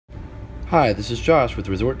Hi, this is Josh with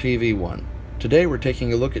Resort TV 1. Today we're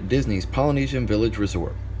taking a look at Disney's Polynesian Village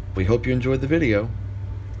Resort. We hope you enjoyed the video.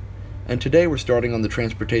 And today we're starting on the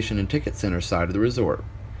Transportation and Ticket Center side of the resort.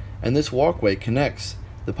 And this walkway connects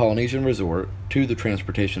the Polynesian Resort to the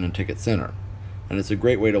Transportation and Ticket Center. And it's a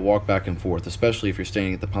great way to walk back and forth, especially if you're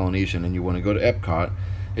staying at the Polynesian and you want to go to Epcot.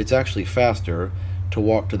 It's actually faster to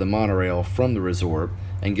walk to the monorail from the resort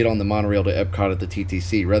and get on the monorail to Epcot at the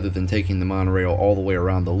TTC rather than taking the monorail all the way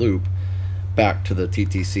around the loop back to the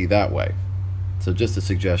TTC that way. So just a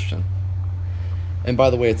suggestion. And by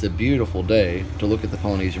the way, it's a beautiful day to look at the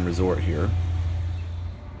Polynesian Resort here.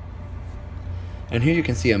 And here you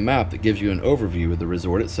can see a map that gives you an overview of the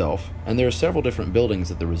resort itself. And there are several different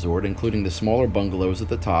buildings at the resort, including the smaller bungalows at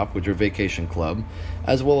the top, which are Vacation Club,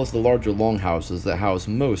 as well as the larger longhouses that house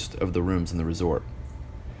most of the rooms in the resort.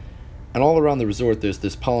 And all around the resort there's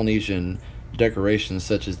this Polynesian decorations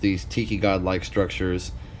such as these tiki god-like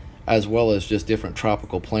structures, as well as just different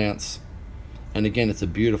tropical plants. And again, it's a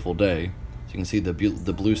beautiful day. So you can see the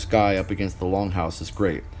blue sky up against the longhouse is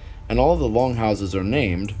great. And all of the longhouses are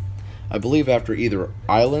named, I believe, after either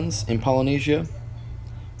islands in Polynesia,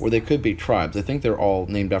 or they could be tribes. I think they're all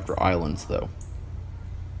named after islands though.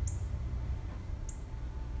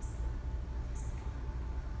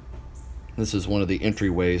 This is one of the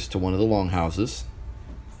entryways to one of the longhouses.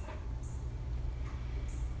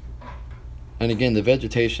 And again, the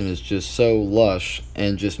vegetation is just so lush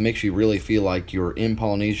and just makes you really feel like you're in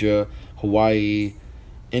Polynesia, Hawaii,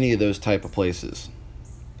 any of those type of places.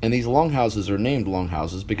 And these longhouses are named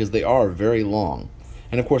longhouses because they are very long.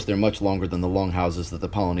 And of course, they're much longer than the longhouses that the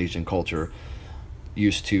Polynesian culture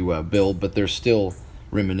used to build, but they're still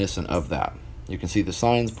reminiscent of that. You can see the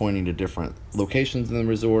signs pointing to different locations in the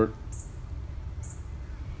resort.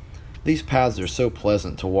 These paths are so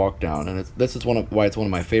pleasant to walk down, and this is why it's one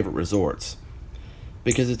of my favorite resorts.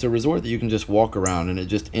 Because it's a resort that you can just walk around and it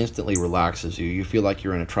just instantly relaxes you. You feel like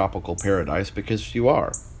you're in a tropical paradise because you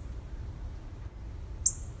are.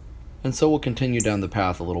 And so we'll continue down the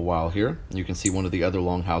path a little while here. You can see one of the other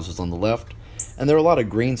longhouses on the left. And there are a lot of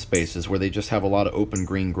green spaces where they just have a lot of open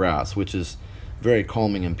green grass, which is very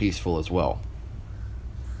calming and peaceful as well.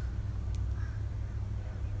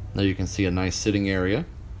 Now you can see a nice sitting area.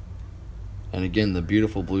 And again, the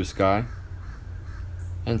beautiful blue sky.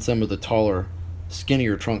 And some of the taller,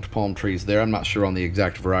 skinnier trunked palm trees there. I'm not sure on the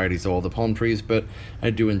exact varieties of all the palm trees, but I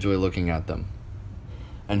do enjoy looking at them.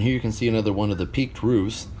 And here you can see another one of the peaked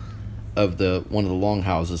roofs of one of the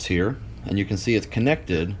longhouses here. And you can see it's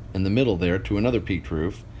connected in the middle there to another peaked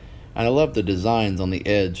roof. And I love the designs on the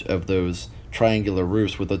edge of those triangular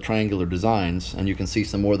roofs with the triangular designs. And you can see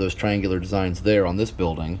some more of those triangular designs there on this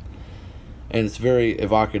building. And it's very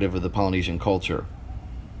evocative of the Polynesian culture.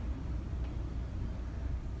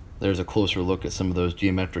 There's a closer look at some of those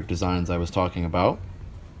geometric designs I was talking about.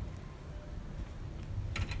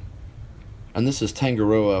 And this is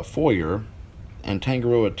Tangaroa Foyer, and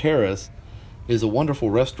Tangaroa Terrace is a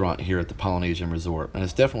wonderful restaurant here at the Polynesian Resort, and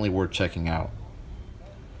it's definitely worth checking out.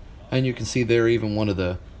 And you can see there even one of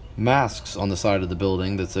the masks on the side of the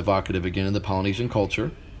building that's evocative again of the Polynesian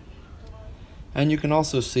culture. And you can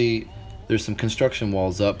also see there's some construction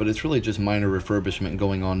walls up, but it's really just minor refurbishment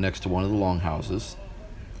going on next to one of the longhouses.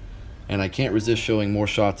 And I can't resist showing more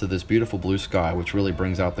shots of this beautiful blue sky, which really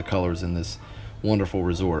brings out the colors in this wonderful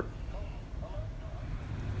resort.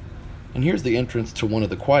 And here's the entrance to one of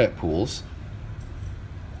the quiet pools.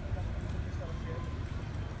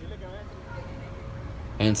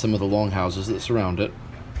 And some of the longhouses that surround it.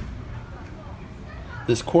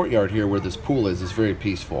 This courtyard here where this pool is very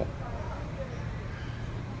peaceful.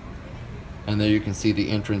 And there you can see the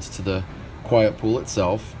entrance to the quiet pool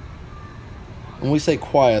itself. When we say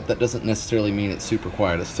quiet, that doesn't necessarily mean it's super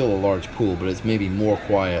quiet. It's still a large pool, but it's maybe more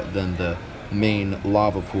quiet than the main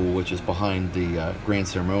lava pool, which is behind the Grand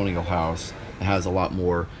Ceremonial House. It has a lot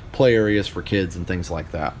more play areas for kids and things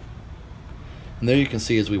like that. And there you can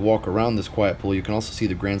see as we walk around this quiet pool, you can also see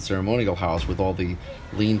the Grand Ceremonial House with all the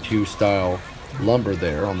lean-to style lumber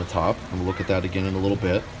there on the top. And we'll look at that again in a little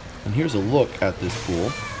bit. And here's a look at this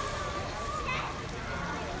pool.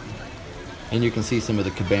 And you can see some of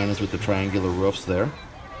the cabanas with the triangular roofs there,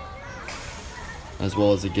 as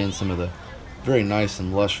well as again some of the very nice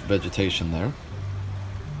and lush vegetation there.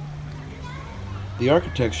 The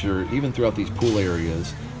architecture, even throughout these pool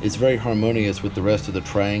areas, is very harmonious with the rest of the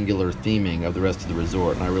triangular theming of the rest of the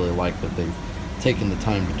resort, and I really like that they've taken the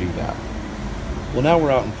time to do that. Well, now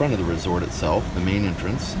we're out in front of the resort itself, the main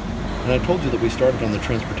entrance, and I told you that we started on the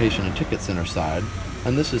Transportation and Ticket Center side,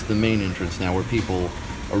 and this is the main entrance now where people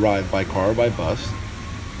arrive by car or by bus.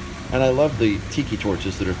 And I love the tiki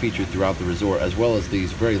torches that are featured throughout the resort, as well as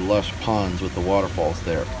these very lush ponds with the waterfalls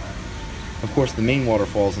there. Of course, the main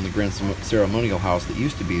waterfalls in the Grand Ceremonial House that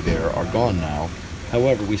used to be there are gone now.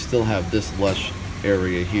 However, we still have this lush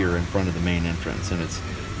area here in front of the main entrance, and it's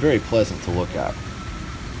very pleasant to look at.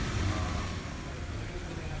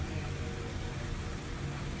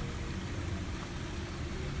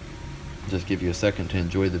 Just give you a second to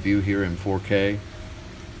enjoy the view here in 4K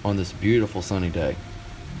on this beautiful sunny day.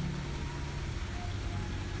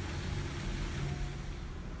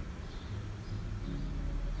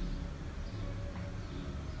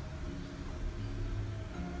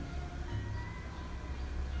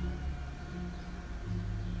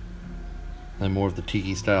 And more of the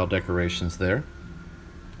tiki style decorations there.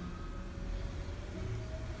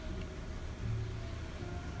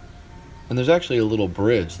 And there's actually a little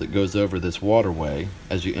bridge that goes over this waterway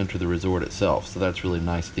as you enter the resort itself, so that's really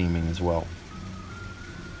nice theming as well.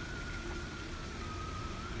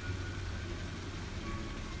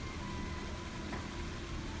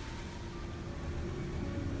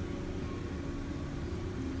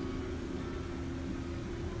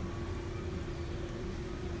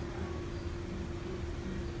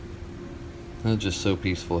 And it's just so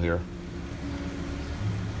peaceful here.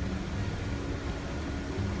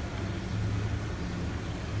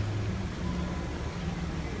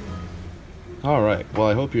 Alright, well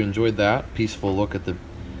I hope you enjoyed that peaceful look at the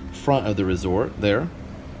front of the resort there.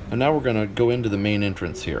 And now we're going to go into the main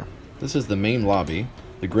entrance here. This is the main lobby,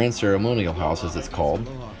 the Grand Ceremonial House as it's called.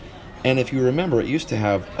 And if you remember, it used to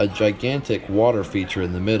have a gigantic water feature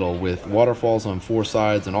in the middle with waterfalls on 4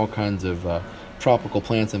 sides and all kinds of tropical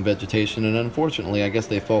plants and vegetation, and unfortunately I guess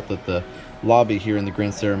they felt that the lobby here in the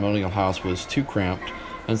Grand Ceremonial House was too cramped,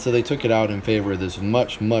 and so they took it out in favor of this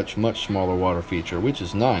much smaller water feature, which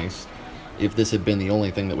is nice if this had been the only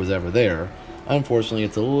thing that was ever there. Unfortunately,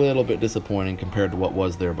 it's a little bit disappointing compared to what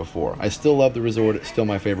was there before. I still love the resort, it's still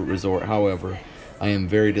my favorite resort. However, I am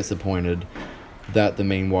very disappointed that the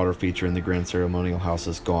main water feature in the Grand Ceremonial House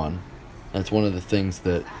is gone. That's one of the things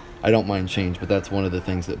that I don't mind change, but that's one of the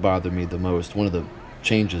things that bothered me the most, one of the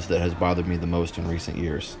changes that has bothered me the most in recent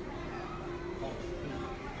years.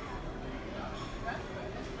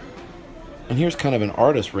 And here's kind of an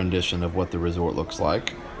artist rendition of what the resort looks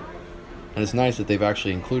like. And it's nice that they've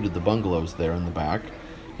actually included the bungalows there in the back.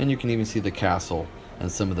 And you can even see the castle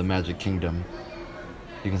and some of the Magic Kingdom.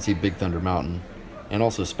 You can see Big Thunder Mountain and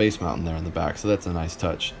also Space Mountain there in the back, so that's a nice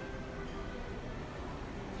touch.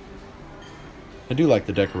 I do like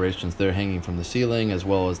the decorations there hanging from the ceiling, as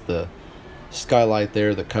well as the skylight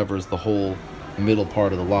there that covers the whole middle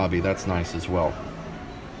part of the lobby. That's nice as well.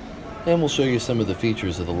 And we'll show you some of the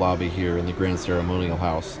features of the lobby here in the Grand Ceremonial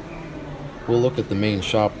House. We'll look at the main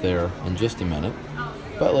shop there in just a minute,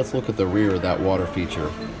 but let's look at the rear of that water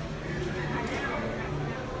feature.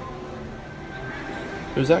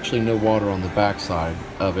 There's actually no water on the back side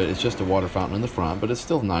of it. It's just a water fountain in the front, but it's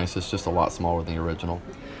still nice. It's just a lot smaller than the original.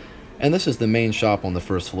 And this is the main shop on the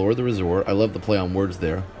first floor of the resort. I love the play on words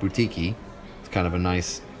there, boutique-y. It's kind of a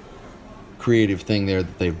nice creative thing there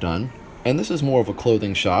that they've done. And this is more of a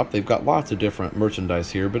clothing shop. They've got lots of different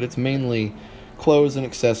merchandise here, but it's mainly clothes and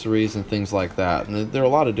accessories and things like that. And there are a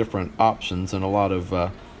lot of different options and a lot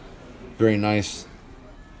of very nice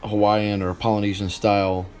Hawaiian or Polynesian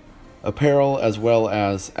style apparel, as well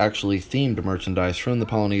as actually themed merchandise from the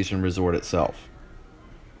Polynesian Resort itself.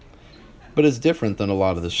 But it's different than a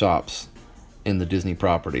lot of the shops in the Disney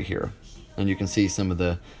property here. And you can see some of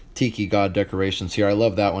the tiki god decorations here. I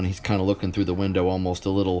love that one. He's kind of looking through the window, almost a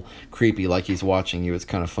little creepy, like he's watching you. It's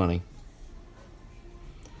kind of funny.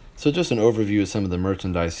 So just an overview of some of the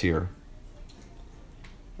merchandise here.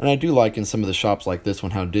 And I do like in some of the shops like this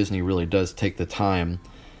one how Disney really does take the time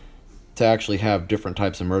to actually have different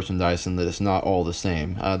types of merchandise and that it's not all the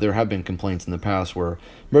same. There have been complaints in the past where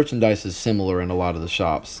merchandise is similar in a lot of the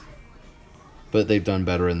shops, but they've done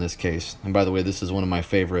better in this case. And by the way, this is one of my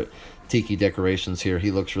favorite tiki decorations here.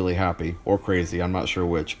 He looks really happy, or crazy, I'm not sure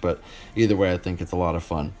which, but either way I think it's a lot of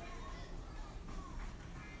fun.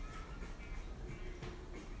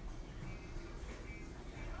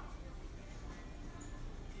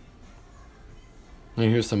 And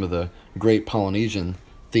here's some of the great Polynesian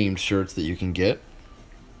themed shirts that you can get.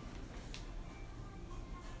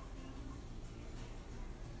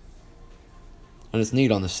 And it's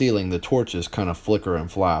neat on the ceiling, the torches kind of flicker and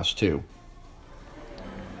flash too.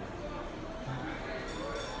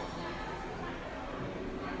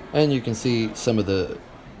 And you can see some of the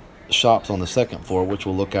shops on the second floor, which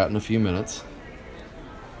we'll look at in a few minutes.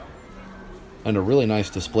 And a really nice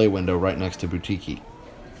display window right next to boutique.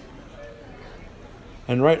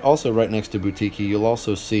 And also right next to Boutique, you'll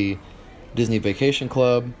also see Disney Vacation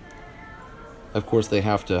Club. Of course, they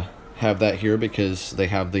have to have that here because they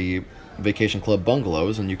have the Vacation Club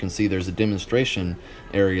bungalows, and you can see there's a demonstration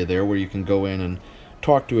area there where you can go in and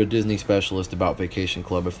talk to a Disney specialist about Vacation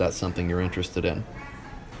Club if that's something you're interested in.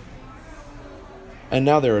 And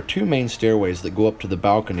now there are two main stairways that go up to the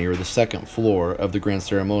balcony or the second floor of the Grand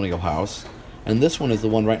Ceremonial House, and this one is the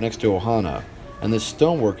one right next to Ohana. And this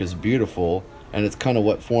stonework is beautiful, and it's kind of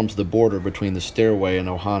what forms the border between the stairway and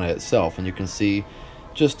Ohana itself. And you can see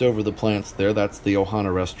just over the plants there, that's the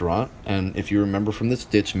Ohana restaurant. And if you remember from the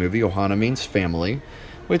Stitch movie, Ohana means family,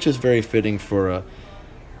 which is very fitting for a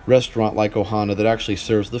restaurant like Ohana that actually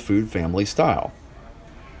serves the food family style.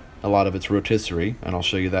 A lot of it's rotisserie, and I'll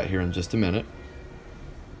show you that here in just a minute.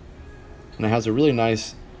 And it has a really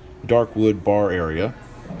nice dark wood bar area.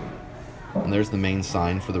 And there's the main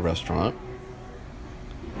sign for the restaurant.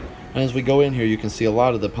 And as we go in here, you can see a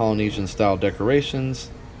lot of the Polynesian style decorations.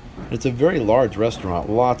 It's a very large restaurant,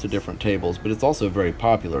 lots of different tables, but it's also very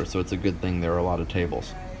popular, so it's a good thing there are a lot of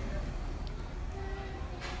tables.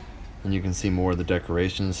 And you can see more of the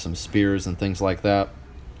decorations, some spears and things like that.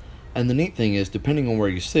 And the neat thing is, depending on where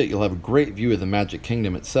you sit, you'll have a great view of the Magic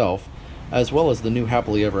Kingdom itself, as well as the new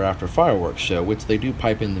Happily Ever After fireworks show, which they do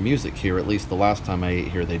pipe in the music here, at least the last time I ate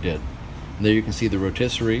here they did. And there you can see the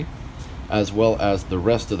rotisserie, as well as the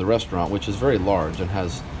rest of the restaurant, which is very large and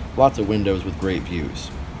has lots of windows with great views.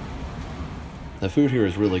 The food here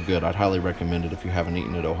is really good. I'd highly recommend it if you haven't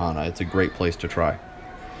eaten at Ohana. It's a great place to try.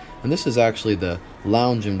 And this is actually the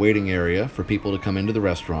lounge and waiting area for people to come into the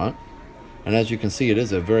restaurant. And as you can see, it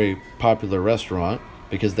is a very popular restaurant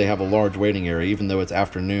because they have a large waiting area, even though it's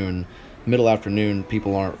afternoon, middle afternoon,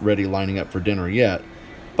 people aren't ready lining up for dinner yet.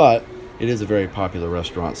 But it is a very popular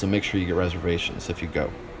restaurant, so make sure you get reservations if you go.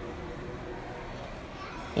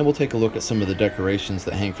 And we'll take a look at some of the decorations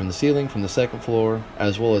that hang from the ceiling from the second floor,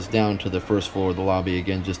 as well as down to the first floor of the lobby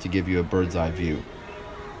again, just to give you a bird's eye view.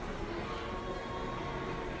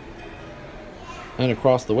 And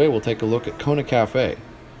across the way, we'll take a look at Kona Cafe.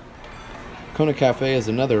 Kona Cafe is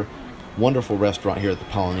another wonderful restaurant here at the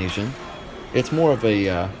Polynesian. It's more of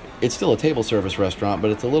a, it's still a table service restaurant, but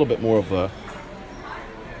it's a little bit more of a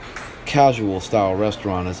casual style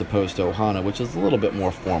restaurant as opposed to Ohana, which is a little bit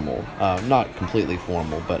more formal. Not completely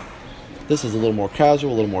formal, but this is a little more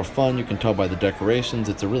casual, a little more fun. You can tell by the decorations.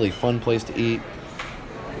 It's a really fun place to eat,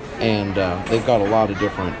 and they've got a lot of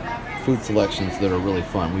different food selections that are really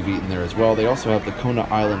fun. We've eaten there as well. They also have the Kona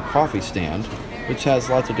Island coffee stand, which has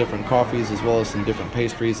lots of different coffees as well as some different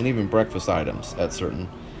pastries and even breakfast items at certain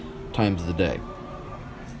times of the day.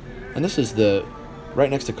 And this is the, right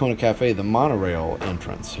next to Kona Cafe, the monorail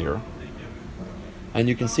entrance here. And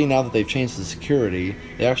you can see now that they've changed the security,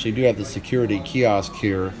 they actually do have the security kiosk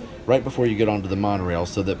here right before you get onto the monorail,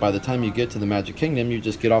 so that by the time you get to the Magic Kingdom, you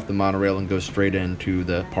just get off the monorail and go straight into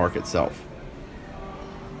the park itself.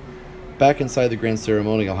 Back inside the Grand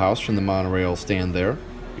Ceremonial House from the monorail stand there,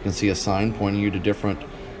 you can see a sign pointing you to different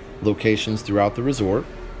locations throughout the resort.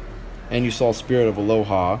 And you saw Spirit of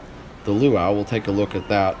Aloha, the luau. We'll take a look at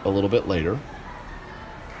that a little bit later.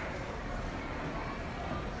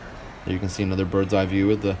 You can see another bird's eye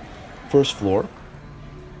view of the first floor.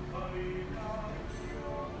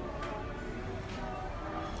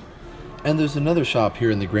 And there's another shop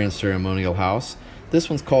here in the Grand Ceremonial House. This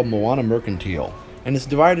one's called Moana Mercantile, and it's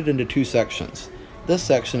divided into two sections. This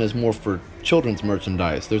section is more for children's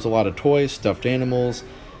merchandise. There's a lot of toys, stuffed animals,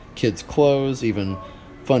 kids' clothes, even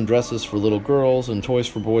fun dresses for little girls and toys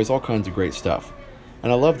for boys, all kinds of great stuff.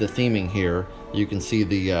 And I love the theming here. You can see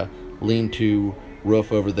the lean-to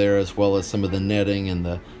roof over there, as well as some of the netting and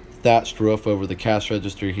the thatched roof over the cash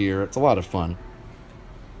register here. It's a lot of fun.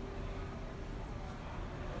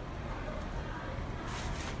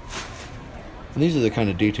 And these are the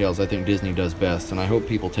kind of details I think Disney does best, and I hope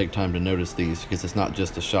people take time to notice these, because it's not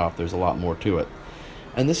just a shop, there's a lot more to it.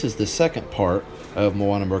 And this is the second part of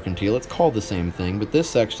Moana Mercantile. It's called the same thing, but this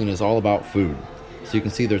section is all about food. So you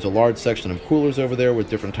can see there's a large section of coolers over there with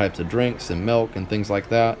different types of drinks and milk and things like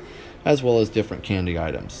that, as well as different candy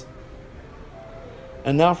items.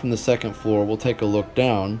 And now from the second floor, we'll take a look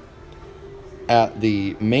down at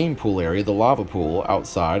the main pool area, the lava pool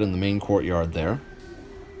outside in the main courtyard there.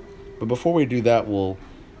 But before we do that, we'll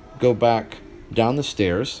go back down the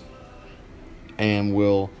stairs and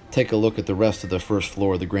we'll take a look at the rest of the first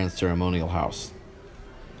floor of the Grand Ceremonial House.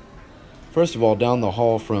 First of all, down the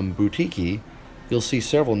hall from Boutique, you'll see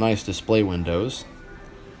several nice display windows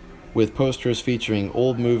with posters featuring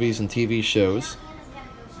old movies and TV shows,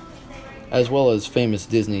 as well as famous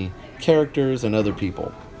Disney characters and other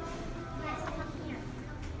people.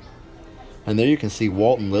 And there you can see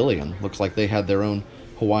Walt and Lillian. Looks like they had their own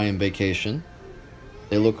Hawaiian vacation.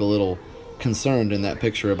 They look a little concerned in that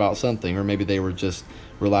picture about something, or maybe they were just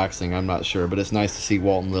relaxing, I'm not sure, but it's nice to see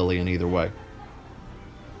Walt and Lillian either way.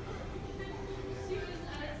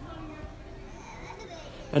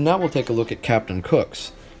 And now we'll take a look at Captain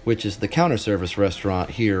Cook's, which is the counter service restaurant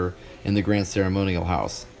here in the Grand Ceremonial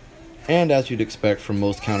House. And as you'd expect from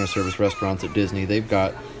most counter service restaurants at Disney, they've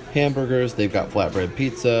got hamburgers, they've got flatbread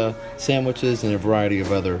pizza, sandwiches, and a variety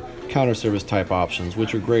of other counter service type options,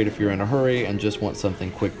 which are great if you're in a hurry and just want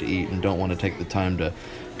something quick to eat and don't want to take the time to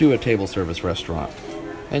do a table service restaurant.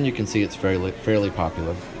 And you can see it's fairly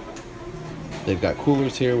popular. They've got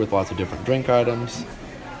coolers here with lots of different drink items.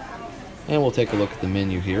 And we'll take a look at the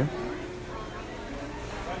menu here.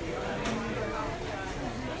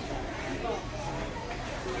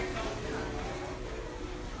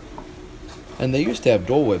 And they used to have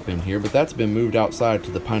Dole Whip in here, but that's been moved outside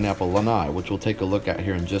to the Pineapple Lanai, which we'll take a look at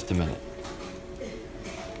here in just a minute.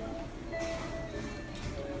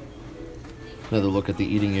 Another look at the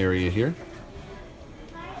eating area here.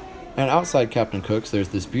 And outside Captain Cook's, there's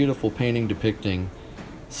this beautiful painting depicting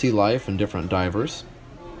sea life and different divers.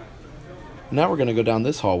 Now we're going to go down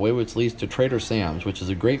this hallway, which leads to Trader Sam's, which is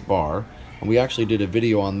a great bar. And we actually did a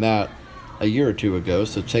video on that a year or two ago,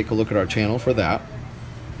 so take a look at our channel for that.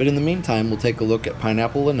 But in the meantime, we'll take a look at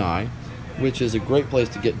Pineapple Lanai, which is a great place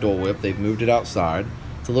to get Dole Whip. They've moved it outside.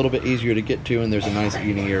 It's a little bit easier to get to, and there's a nice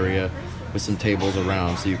eating area with some tables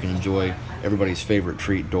around so you can enjoy everybody's favorite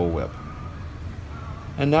treat, Dole Whip.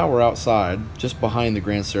 And now we're outside, just behind the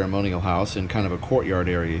Grand Ceremonial House in kind of a courtyard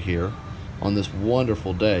area here. On this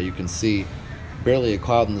wonderful day, you can see barely a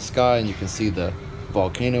cloud in the sky, and you can see the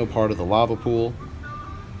volcano part of the lava pool.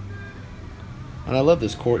 And I love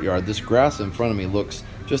this courtyard. This grass in front of me looks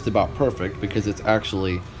just about perfect because it's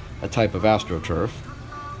actually a type of AstroTurf.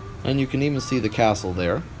 And you can even see the castle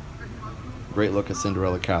there. Great look at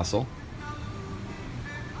Cinderella Castle.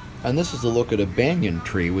 And this is a look at a banyan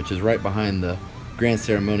tree, which is right behind the Grand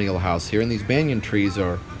Ceremonial House here. And these banyan trees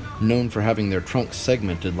are known for having their trunks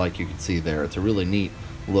segmented like you can see there. It's a really neat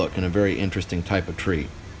look and a very interesting type of tree.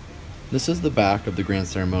 This is the back of the Grand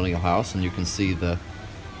Ceremonial House, and you can see the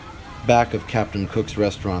back of Captain Cook's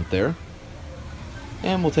restaurant there.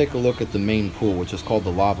 And we'll take a look at the main pool, which is called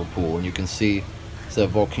the lava pool, and you can see it's a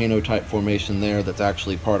volcano type formation there that's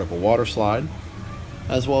actually part of a water slide,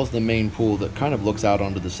 as well as the main pool that kind of looks out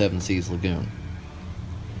onto the Seven Seas Lagoon.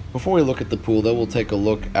 Before we look at the pool though, we'll take a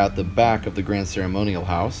look at the back of the Grand Ceremonial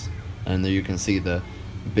House, and there you can see the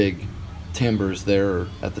big timbers there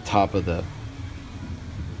at the top of the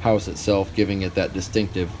house itself, giving it that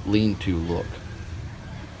distinctive lean-to look.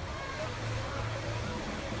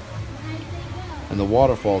 And the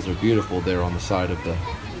waterfalls are beautiful there on the side of the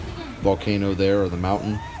volcano there, or the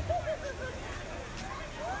mountain.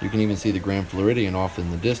 You can even see the Grand Floridian off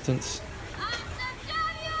in the distance.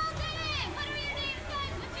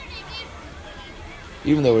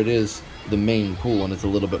 Even though it is the main pool and it's a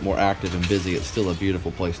little bit more active and busy, it's still a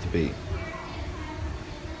beautiful place to be.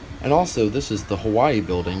 And also, this is the Hawaii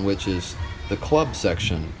building, which is the club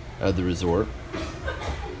section of the resort.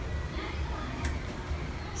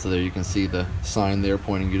 So there you can see the sign there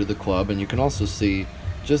pointing you to the club, and you can also see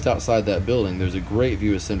just outside that building there's a great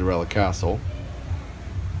view of Cinderella Castle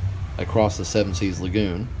across the Seven Seas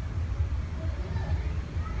Lagoon.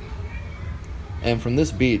 And from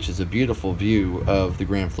this beach is a beautiful view of the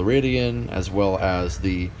Grand Floridian, as well as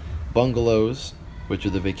the bungalows, which are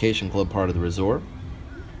the vacation club part of the resort.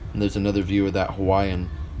 And there's another view of that Hawaiian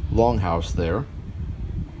longhouse there.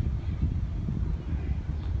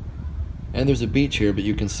 And there's a beach here, but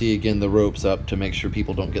you can see again the ropes up to make sure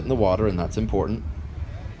people don't get in the water, and that's important.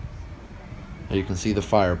 Now you can see the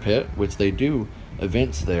fire pit, which they do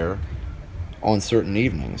events there on certain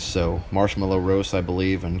evenings, so marshmallow roasts, I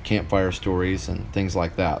believe, and campfire stories and things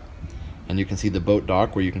like that. And you can see the boat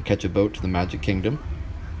dock where you can catch a boat to the Magic Kingdom.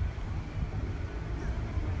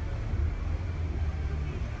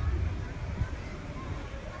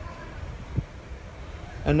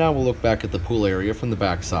 And now we'll look back at the pool area from the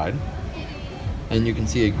back side. And you can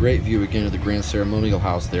see a great view again of the Grand Ceremonial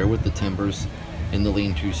House there with the timbers in the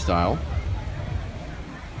lean-to style.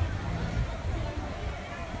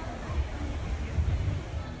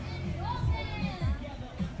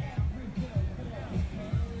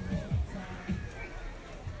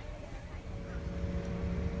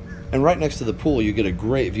 And right next to the pool you get a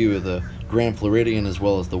great view of the Grand Floridian as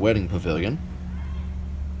well as the wedding pavilion.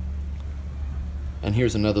 And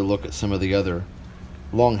here's another look at some of the other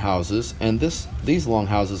longhouses, and these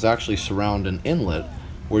longhouses actually surround an inlet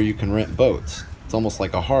where you can rent boats. It's almost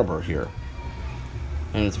like a harbor here.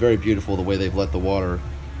 And it's very beautiful the way they've let the water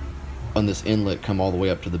on this inlet come all the way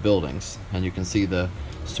up to the buildings. And you can see the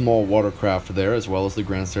small watercraft there, as well as the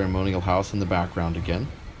Grand Ceremonial House in the background again.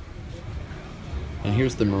 And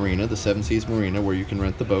here's the marina, the Seven Seas Marina, where you can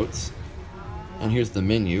rent the boats. And here's the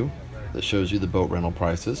menu that shows you the boat rental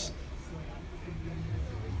prices.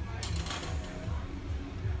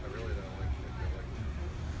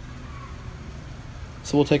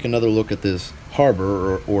 So we'll take another look at this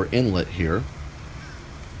harbor or inlet here.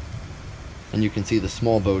 And you can see the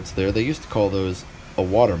small boats there. They used to call those a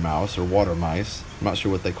water mouse or water mice. I'm not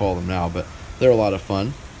sure what they call them now, but they're a lot of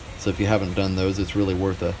fun. So if you haven't done those, it's really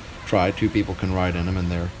worth a try. 2 people can ride in them,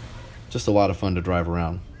 and they're just a lot of fun to drive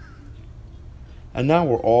around. And now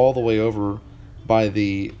we're all the way over by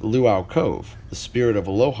the Luau Cove, the Spirit of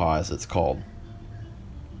Aloha as it's called.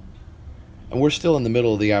 And we're still in the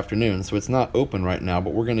middle of the afternoon, so it's not open right now,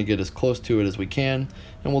 but we're going to get as close to it as we can,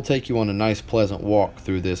 and we'll take you on a nice pleasant walk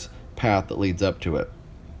through this path that leads up to it.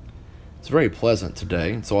 It's very pleasant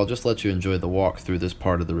today, so I'll just let you enjoy the walk through this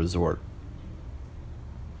part of the resort.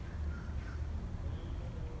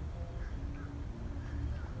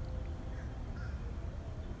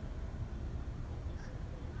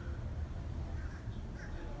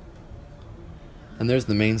 And there's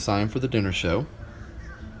the main sign for the dinner show.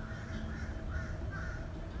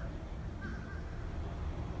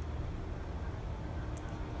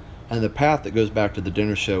 And the path that goes back to the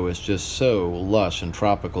dinner show is just so lush and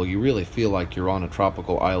tropical. You really feel like you're on a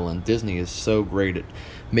tropical island. Disney is so great at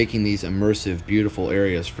making these immersive, beautiful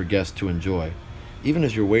areas for guests to enjoy. Even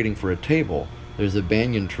as you're waiting for a table, there's a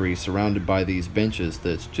banyan tree surrounded by these benches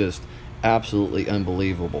that's just absolutely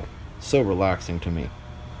unbelievable. So relaxing to me.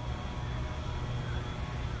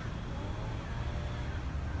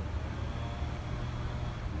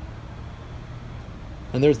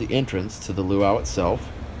 And there's the entrance to the luau itself.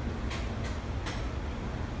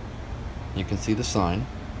 You can see the sign,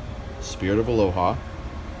 Spirit of Aloha,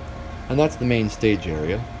 and that's the main stage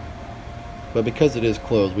area. But because it is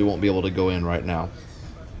closed, we won't be able to go in right now.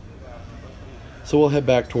 So we'll head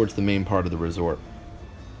back towards the main part of the resort.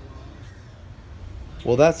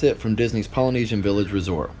 Well, that's it from Disney's Polynesian Village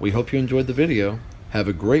Resort. We hope you enjoyed the video. Have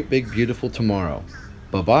a great, big, beautiful tomorrow.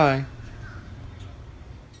 Bye-bye.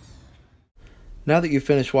 Now that you've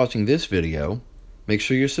finished watching this video, make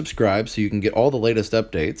sure you're subscribed so you can get all the latest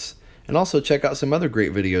updates, and also check out some other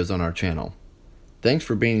great videos on our channel. Thanks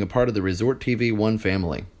for being a part of the Resort TV 1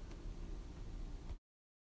 family.